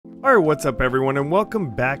Alright, what's up everyone, and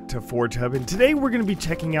welcome back to Forge Hub, and today we're going to be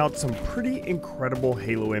checking out some pretty incredible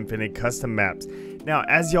Halo Infinite custom maps. Now,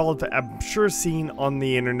 as y'all have, I'm sure, seen on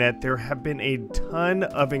the internet, there have been a ton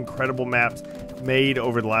of incredible maps made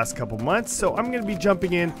over the last couple months, so I'm going to be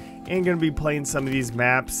jumping in and going to be playing some of these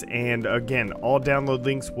maps, and again, all download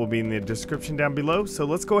links will be in the description down below, so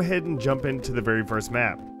let's go ahead and jump into the very first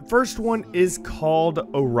map. The first one is called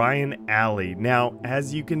Orion Alley. Now,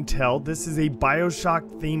 as you can tell, this is a Bioshock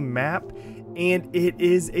themed map, and it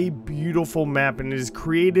is a beautiful map, and it is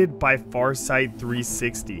created by Farsight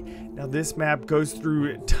 360. Now, this map goes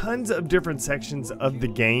through tons of different sections of the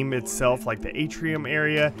game itself, like the Athenaeum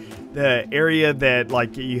area, the area that,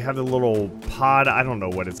 like, you have the little pod, I don't know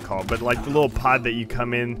what it's called, but like the little pod that you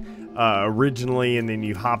come in originally, and then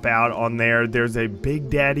you hop out on there. There's a Big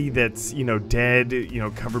Daddy that's, you know, dead, you know,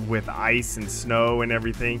 covered with ice and snow and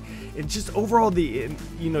everything. And just overall, the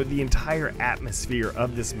entire atmosphere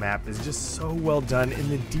of this map is just so well done. And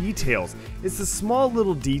the details, it's the small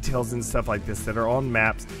little details and stuff like this that are on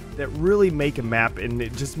maps that really make a map and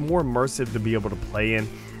it just more immersive to be able to play in.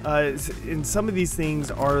 And some of these things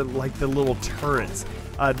are like the little turrets.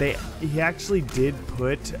 He actually did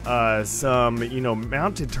put some, you know,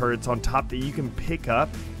 mounted turrets on top that you can pick up,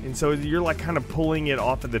 and so you're like kind of pulling it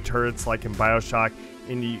off of the turrets like in Bioshock,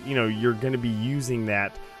 and you know, you're going to be using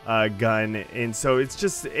that gun, and so it's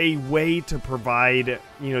just a way to provide,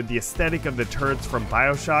 you know, the aesthetic of the turrets from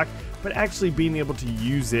Bioshock, but actually being able to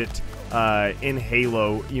use it in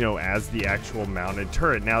Halo, you know, as the actual mounted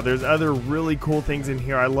turret. Now, there's other really cool things in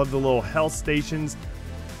here. I love the little health stations.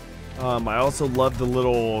 I also love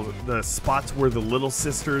the spots where the little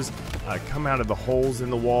sisters come out of the holes in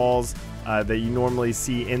the walls that you normally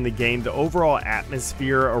see in the game. The overall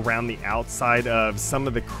atmosphere around the outside of some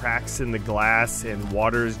of the cracks in the glass, and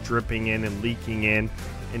water is dripping in and leaking in,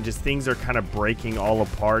 and just things are kind of breaking all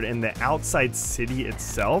apart. And the outside city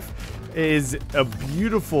itself is a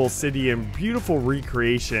beautiful city and beautiful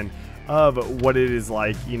recreation of what it is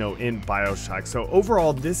like, you know, in Bioshock. So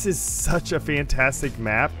overall, this is such a fantastic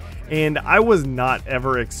map, and I was not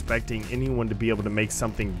ever expecting anyone to be able to make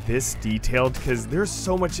something this detailed, because there's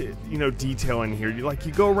so much, you know, detail in here.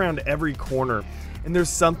 You go around every corner and there's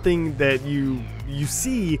something that you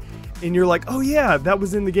see and you're like, oh yeah, that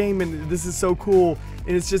was in the game, and this is so cool.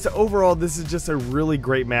 And it's just, overall, this is just a really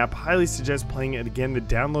great map. Highly suggest playing it. Again, the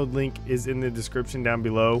download link is in the description down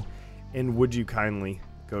below, and would you kindly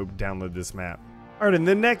go download this map. Alright, and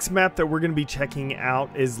the next map that we're going to be checking out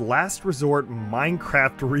is Last Resort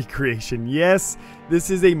Minecraft Recreation. Yes, this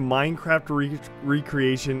is a Minecraft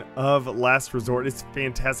recreation of Last Resort. It's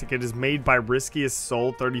fantastic. It is made by Riskiest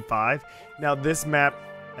Soul 35. Now, this map,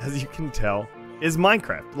 as you can tell, is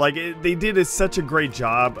Minecraft. Like, they did such a great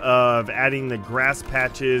job of adding the grass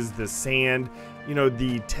patches, the sand, you know,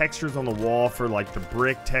 the textures on the wall for like the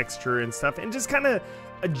brick texture and stuff, and just kind of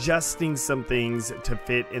adjusting some things to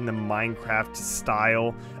fit in the Minecraft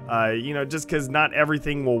style, you know, just because not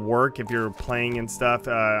everything will work if you're playing and stuff.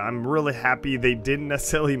 I'm really happy they didn't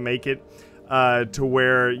necessarily make it to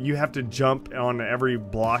where you have to jump on every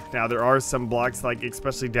block. Now, there are some blocks, like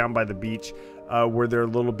especially down by the beach, where they're a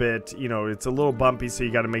little bit, you know, it's a little bumpy, so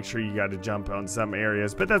you got to make sure you got to jump on some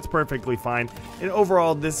areas, but that's perfectly fine. And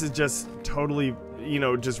overall, this is just totally, you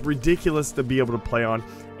know, just ridiculous to be able to play on,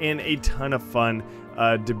 and a ton of fun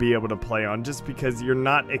to be able to play on, just because you're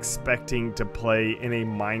not expecting to play in a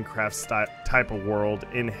Minecraft type of world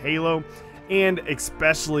in Halo, and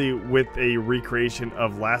especially with a recreation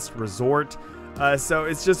of Last Resort. So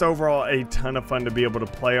it's just overall a ton of fun to be able to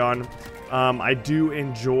play on. I do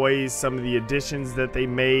enjoy some of the additions that they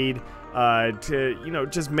made to, you know,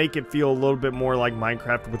 just make it feel a little bit more like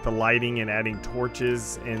Minecraft with the lighting and adding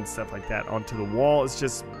torches and stuff like that onto the wall. It's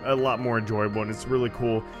just a lot more enjoyable, and it's really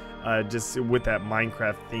cool just with that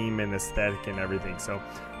Minecraft theme and aesthetic and everything. So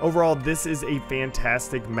overall, this is a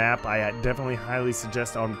fantastic map. I definitely highly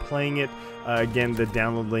suggest on playing it. Again, the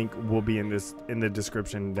download link will be in the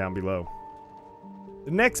description down below.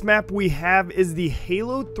 The next map we have is the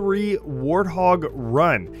Halo 3 Warthog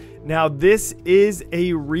Run. Now, this is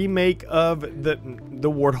a remake of the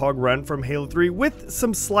Warthog Run from Halo 3 with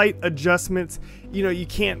some slight adjustments. You know, you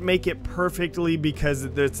can't make it perfectly because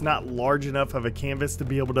it's not large enough of a canvas to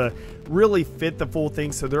be able to really fit the full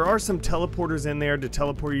thing. So there are some teleporters in there to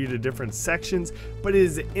teleport you to different sections, but it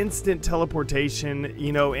is instant teleportation,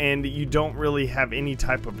 you know, and you don't really have any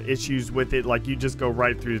type of issues with it. Like, you just go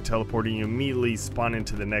right through the teleporter and you immediately spawn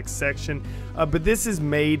into the next section. But this is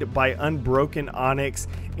made by UNBROKENONYX,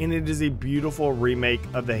 and it is a beautiful remake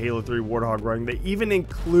of the Halo 3 Warthog Run. They even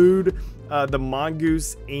include the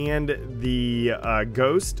mongoose and the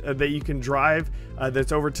ghost that you can drive.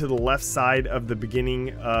 That's over to the left side of the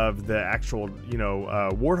beginning of the actual,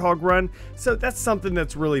 Warthog Run. So that's something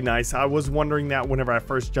that's really nice. I was wondering that whenever I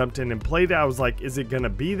first jumped in and played it. I was like, is it gonna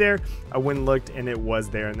be there? I went and looked, and it was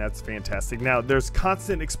there, and that's fantastic. Now, there's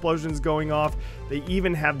constant explosions going off. They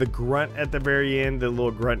even have the grunt at the very end, the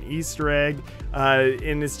little grunt Easter egg,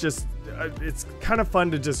 and it's just it's kind of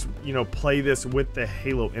fun to just play this with the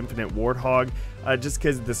Halo Infinite Warthog, just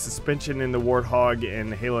because the suspension in the Warthog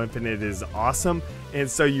and Halo Infinite is awesome, and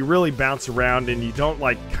so you really bounce around and you don't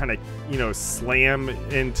like kind of slam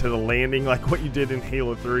into the landing like what you did in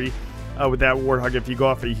Halo 3. With that Warthog, if you go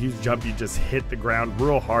off a huge jump, you just hit the ground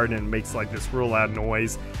real hard and it makes like this real loud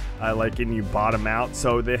noise, and you bottom out.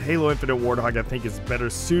 So the Halo Infinite Warthog, I think, is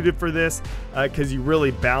better suited for this, because you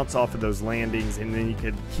really bounce off of those landings, and then you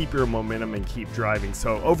can keep your momentum and keep driving.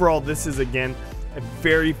 So overall, this is, again, a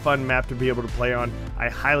very fun map to be able to play on. I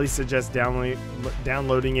highly suggest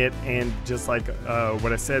downloading it, and just like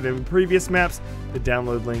what I said in previous maps, the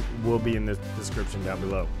download link will be in the description down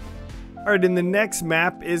below. Alright, and the next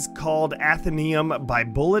map is called Athenaeum by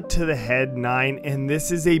Bullet to the Head 9, and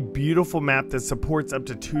this is a beautiful map that supports up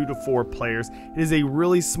to 2 to 4 players. It is a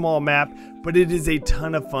really small map, but it is a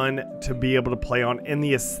ton of fun to be able to play on, and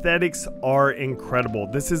the aesthetics are incredible.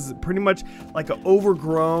 This is pretty much like an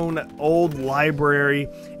overgrown old library,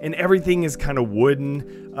 and everything is kind of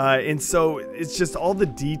wooden. And so it's just all the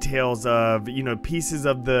details of, pieces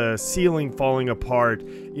of the ceiling falling apart,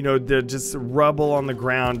 the just rubble on the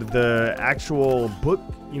ground, the actual book,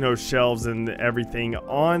 shelves and everything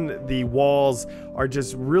on the walls are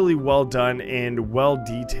just really well done and well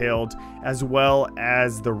detailed, as well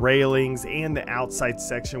as the railings and the outside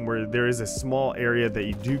section where there is a small area that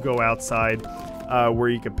you do go outside, where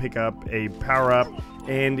you can pick up a power-up,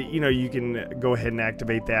 and you can go ahead and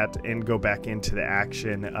activate that and go back into the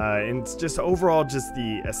action. And it's just overall just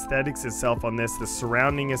the aesthetics itself on this, the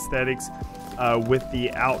surrounding aesthetics, with the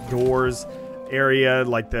outdoors area,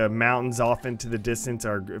 like the mountains off into the distance,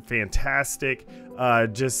 are fantastic.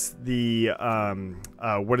 Just the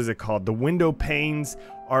what is it called, the window panes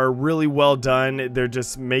are really well done. They're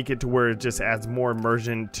just make it to where it just adds more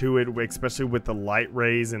immersion to it, especially with the light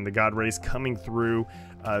rays and the God rays coming through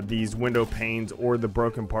these window panes or the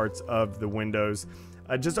broken parts of the windows.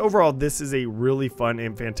 Just overall, this is a really fun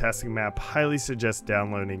and fantastic map. Highly suggest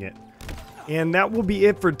downloading it. And that will be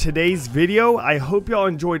it for today's video. I hope y'all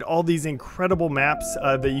enjoyed all these incredible maps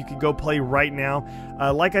that you can go play right now.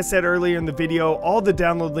 Like I said earlier in the video, all the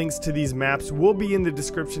download links to these maps will be in the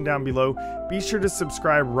description down below. Be sure to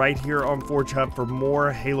subscribe right here on Forge Hub for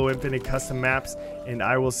more Halo Infinite custom maps, and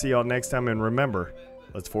I will see y'all next time. And remember,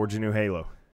 let's forge a new Halo.